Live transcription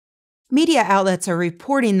Media outlets are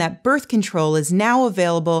reporting that birth control is now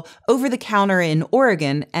available over the counter in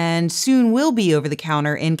Oregon and soon will be over the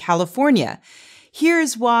counter in California.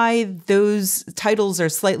 Here's why those titles are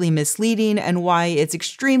slightly misleading and why it's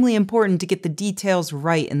extremely important to get the details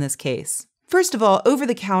right in this case. First of all,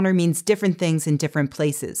 over-the-counter means different things in different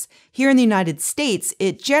places. Here in the United States,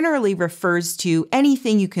 it generally refers to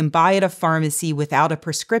anything you can buy at a pharmacy without a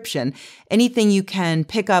prescription, anything you can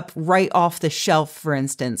pick up right off the shelf, for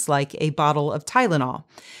instance, like a bottle of Tylenol.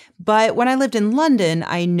 But when I lived in London,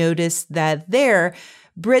 I noticed that there,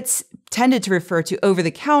 Brits tended to refer to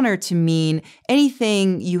over-the-counter to mean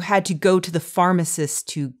anything you had to go to the pharmacist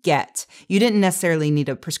to get. You didn't necessarily need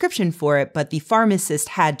a prescription for it, but the pharmacist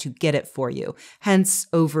had to get it for you. Hence,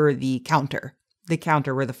 over-the-counter, the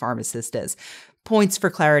counter where the pharmacist is. Points for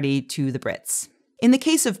clarity to the Brits. In the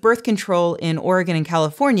case of birth control in Oregon and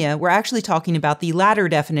California, we're actually talking about the latter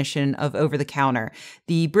definition of over-the-counter,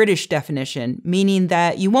 the British definition, meaning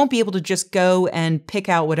that you won't be able to just go and pick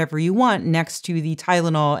out whatever you want next to the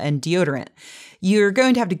Tylenol and deodorant. You're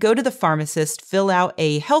going to have to go to the pharmacist, fill out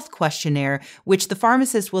a health questionnaire, which the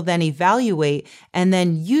pharmacist will then evaluate and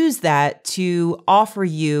then use that to offer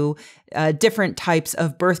you different types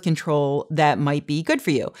of birth control that might be good for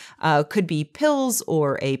you. Could be pills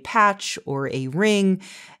or a patch or a ring.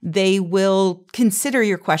 They will consider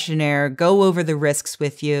your questionnaire, go over the risks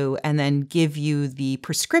with you, and then give you the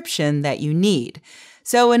prescription that you need.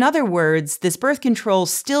 So in other words, this birth control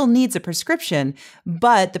still needs a prescription,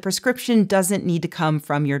 but the prescription doesn't need to come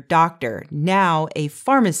from your doctor. Now a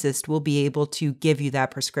pharmacist will be able to give you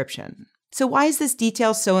that prescription. So why is this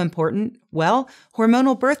detail so important? Well,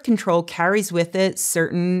 hormonal birth control carries with it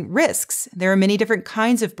certain risks. There are many different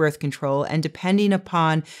kinds of birth control, and depending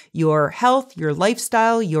upon your health, your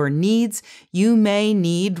lifestyle, your needs, you may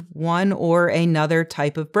need one or another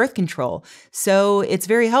type of birth control. So it's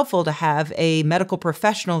very helpful to have a medical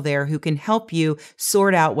professional there who can help you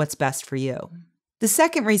sort out what's best for you. The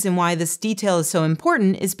second reason why this detail is so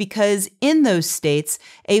important is because in those states,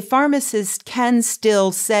 a pharmacist can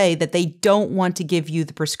still say that they don't want to give you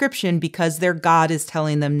the prescription because their God is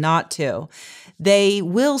telling them not to. They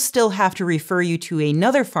will still have to refer you to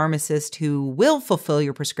another pharmacist who will fulfill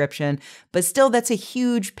your prescription, but still that's a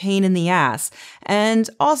huge pain in the ass. And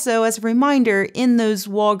also, as a reminder, in those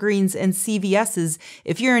Walgreens and CVS's,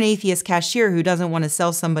 if you're an atheist cashier who doesn't want to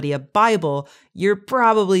sell somebody a Bible, you're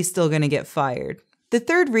probably still going to get fired. The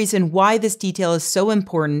third reason why this detail is so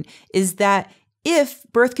important is that if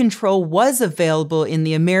birth control was available in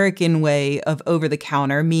the American way of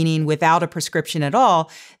over-the-counter, meaning without a prescription at all,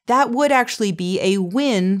 that would actually be a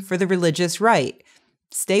win for the religious right.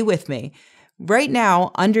 Stay with me. Right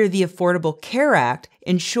now, under the Affordable Care Act,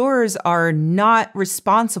 insurers are not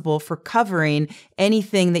responsible for covering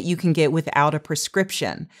anything that you can get without a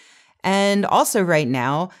prescription. And also right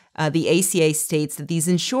now, the ACA states that these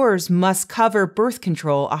insurers must cover birth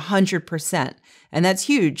control 100%. And that's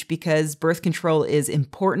huge because birth control is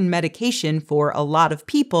important medication for a lot of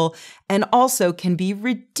people and also can be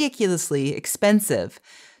ridiculously expensive.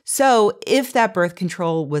 So if that birth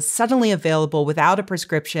control was suddenly available without a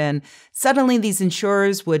prescription, suddenly these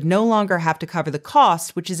insurers would no longer have to cover the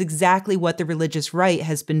cost, which is exactly what the religious right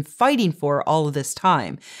has been fighting for all of this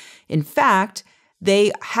time. In fact,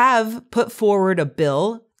 they have put forward a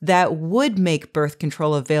bill that would make birth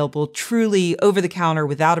control available truly over the counter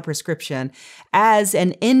without a prescription as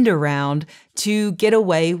an end around to get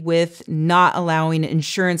away with not allowing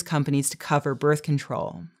insurance companies to cover birth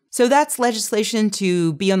control. So that's legislation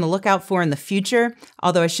to be on the lookout for in the future,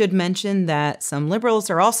 although I should mention that some liberals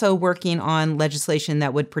are also working on legislation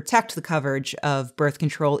that would protect the coverage of birth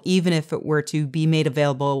control, even if it were to be made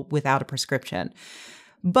available without a prescription.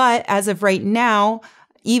 But as of right now,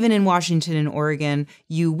 even in Washington and Oregon,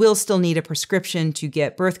 you will still need a prescription to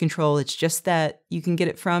get birth control. It's just that you can get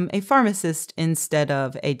it from a pharmacist instead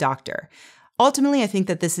of a doctor. Ultimately, I think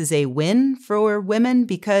that this is a win for women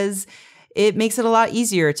because it makes it a lot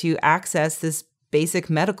easier to access this basic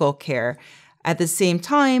medical care. At the same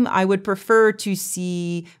time, I would prefer to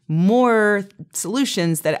see more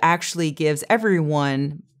solutions that actually gives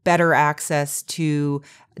everyone better access to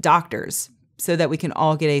doctors, so that we can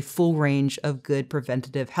all get a full range of good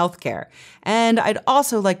preventative health care. And I'd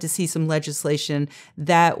also like to see some legislation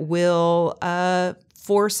that will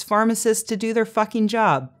force pharmacists to do their fucking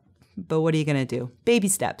job. But what are you going to do? Baby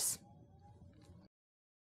steps.